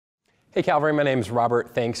Hey Calvary, my name's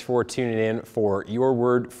Robert. Thanks for tuning in for your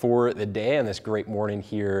word for the day on this great morning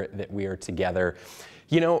here that we are together.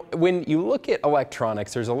 You know, when you look at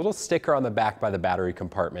electronics, there's a little sticker on the back by the battery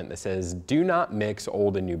compartment that says, "Do not mix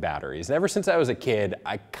old and new batteries." And ever since I was a kid,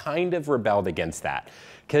 I kind of rebelled against that.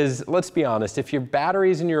 Because let's be honest, if your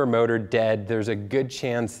batteries in your remote are dead, there's a good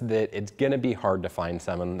chance that it's gonna be hard to find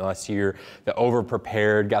some unless you're the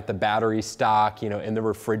over-prepared, got the battery stock, in the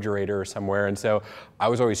refrigerator or somewhere. And so I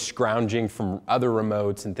was always scrounging from other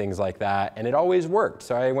remotes and things like that, and it always worked.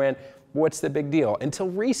 So I went, what's the big deal? Until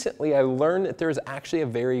recently, I learned that there's actually a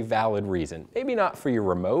very valid reason. Maybe not for your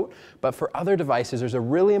remote, but for other devices, there's a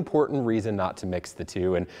really important reason not to mix the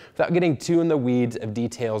two. And without getting too in the weeds of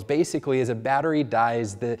details, basically, as a battery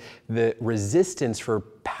dies, the resistance for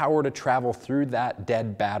power to travel through that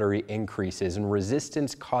dead battery increases, and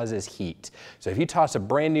resistance causes heat. So if you toss a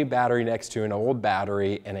brand new battery next to an old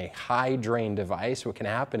battery in a high drain device, what can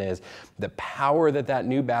happen is the power that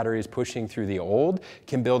new battery is pushing through the old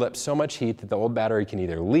can build up so much heat that the old battery can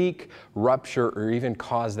either leak, rupture, or even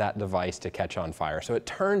cause that device to catch on fire. So it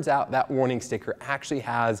turns out that warning sticker actually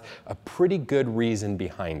has a pretty good reason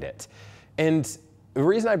behind it. And the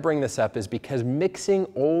reason I bring this up is because mixing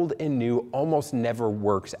old and new almost never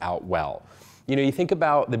works out well. You think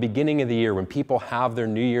about the beginning of the year when people have their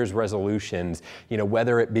New Year's resolutions,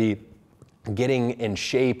 whether it be getting in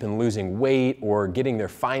shape and losing weight or getting their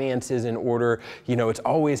finances in order, it's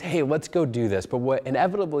always, hey, let's go do this. But what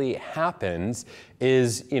inevitably happens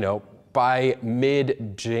is, by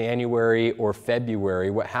mid-January or February,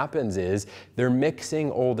 what happens is they're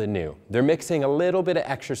mixing old and new. They're mixing a little bit of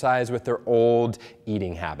exercise with their old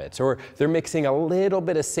eating habits, or they're mixing a little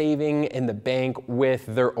bit of saving in the bank with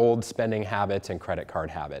their old spending habits and credit card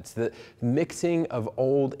habits. The mixing of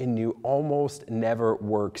old and new almost never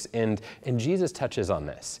works, and Jesus touches on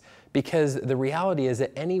this. Because the reality is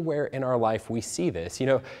that anywhere in our life we see this.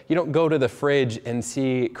 You don't go to the fridge and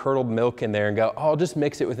see curdled milk in there and go, oh, I'll just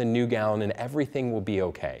mix it with a new gallon and everything will be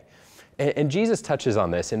okay. And Jesus touches on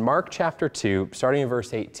this. In Mark chapter 2, starting in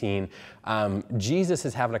verse 18, Jesus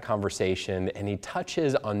is having a conversation and he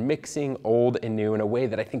touches on mixing old and new in a way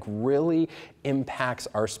that I think really impacts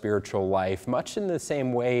our spiritual life, much in the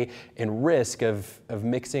same way and risk of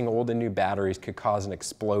mixing old and new batteries could cause an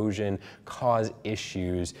explosion, cause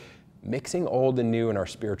issues. Mixing old and new in our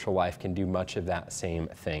spiritual life can do much of that same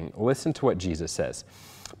thing. Listen to what Jesus says.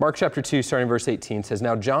 Mark chapter 2, starting verse 18 says,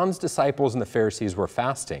 "Now John's disciples and the Pharisees were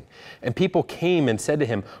fasting, and people came and said to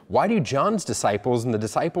him, 'Why do John's disciples and the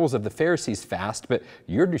disciples of the Pharisees fast, but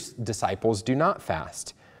your disciples do not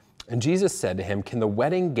fast?' And Jesus said to him, 'Can the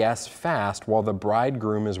wedding guests fast while the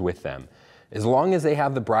bridegroom is with them? As long as they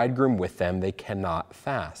have the bridegroom with them, they cannot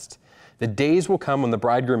fast. The days will come when the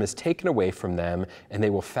bridegroom is taken away from them, and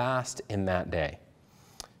they will fast in that day.'"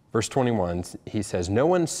 Verse 21, he says, "No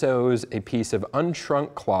one sews a piece of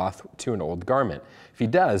unshrunk cloth to an old garment. If he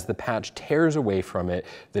does, the patch tears away from it,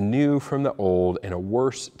 the new from the old, and a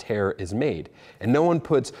worse tear is made. And no one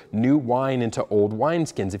puts new wine into old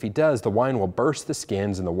wineskins. If he does, the wine will burst the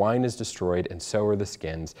skins, and the wine is destroyed, and so are the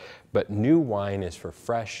skins. But new wine is for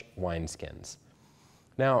fresh wineskins."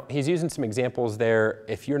 Now, he's using some examples there.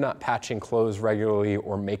 If you're not patching clothes regularly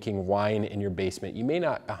or making wine in your basement, you may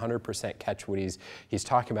not 100% catch what he's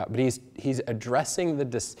talking about, but he's addressing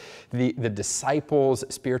the disciples'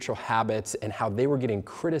 spiritual habits and how they were getting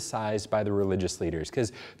criticized by the religious leaders,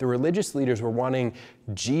 because the religious leaders were wanting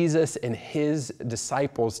Jesus and his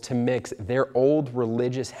disciples to mix their old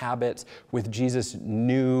religious habits with Jesus'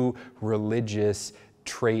 new religious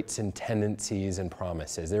traits and tendencies and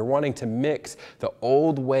promises. They're wanting to mix the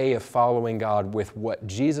old way of following God with what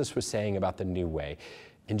Jesus was saying about the new way.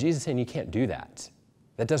 And Jesus is saying, you can't do that.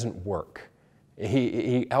 That doesn't work.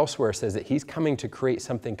 He elsewhere says that he's coming to create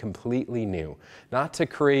something completely new, not to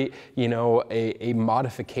create, a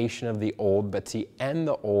modification of the old, but to end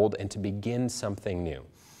the old and to begin something new.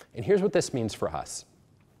 And here's what this means for us.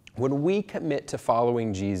 When we commit to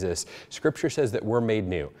following Jesus, Scripture says that we're made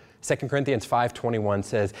new. 2 Corinthians 5:21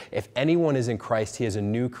 says, "If anyone is in Christ, he is a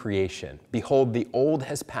new creation. Behold, the old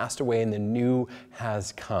has passed away and the new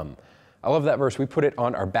has come." I love that verse. We put it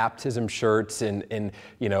on our baptism shirts, and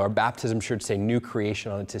our baptism shirts say new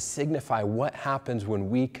creation on it to signify what happens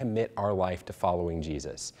when we commit our life to following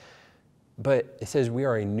Jesus. But it says we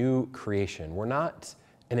are a new creation. We're not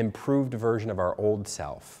an improved version of our old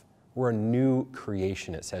self. We're a new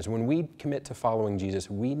creation, it says. When we commit to following Jesus,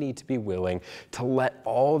 we need to be willing to let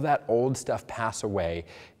all that old stuff pass away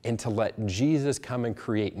and to let Jesus come and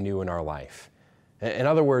create new in our life. In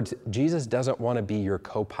other words, Jesus doesn't want to be your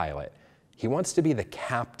co-pilot. He wants to be the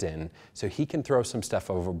captain so he can throw some stuff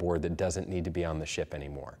overboard that doesn't need to be on the ship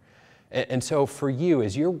anymore. And so for you,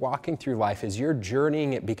 as you're walking through life, as you're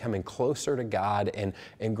journeying at becoming closer to God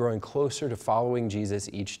and growing closer to following Jesus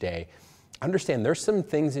each day, understand there's some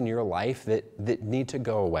things in your life that need to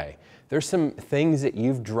go away. There's some things that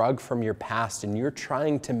you've drugged from your past and you're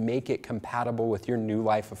trying to make it compatible with your new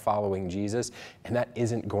life of following Jesus, and that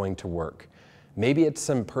isn't going to work. Maybe it's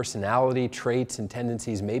some personality traits and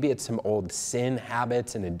tendencies. Maybe it's some old sin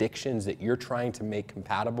habits and addictions that you're trying to make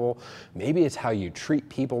compatible. Maybe it's how you treat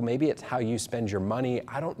people. Maybe it's how you spend your money.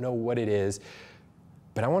 I don't know what it is,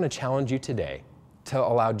 but I want to challenge you today to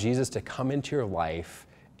allow Jesus to come into your life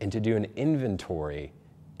and to do an inventory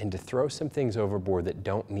and to throw some things overboard that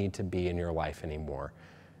don't need to be in your life anymore.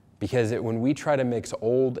 Because when we try to mix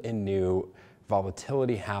old and new,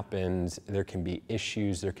 volatility happens, there can be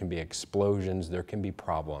issues, there can be explosions, there can be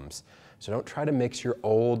problems. So don't try to mix your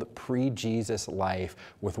old pre-Jesus life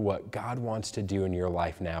with what God wants to do in your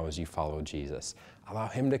life now as you follow Jesus. Allow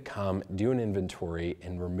him to come, do an inventory,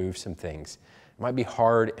 and remove some things. It might be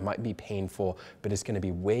hard, it might be painful, but it's going to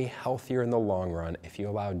be way healthier in the long run if you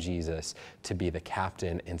allow Jesus to be the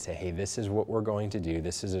captain and say, hey, this is what we're going to do,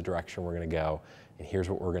 this is the direction we're going to go, and here's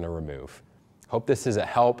what we're going to remove. Hope this is a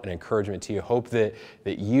help and encouragement to you. Hope that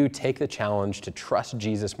you take the challenge to trust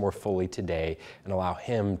Jesus more fully today and allow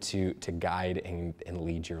him to guide and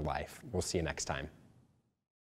lead your life. We'll see you next time.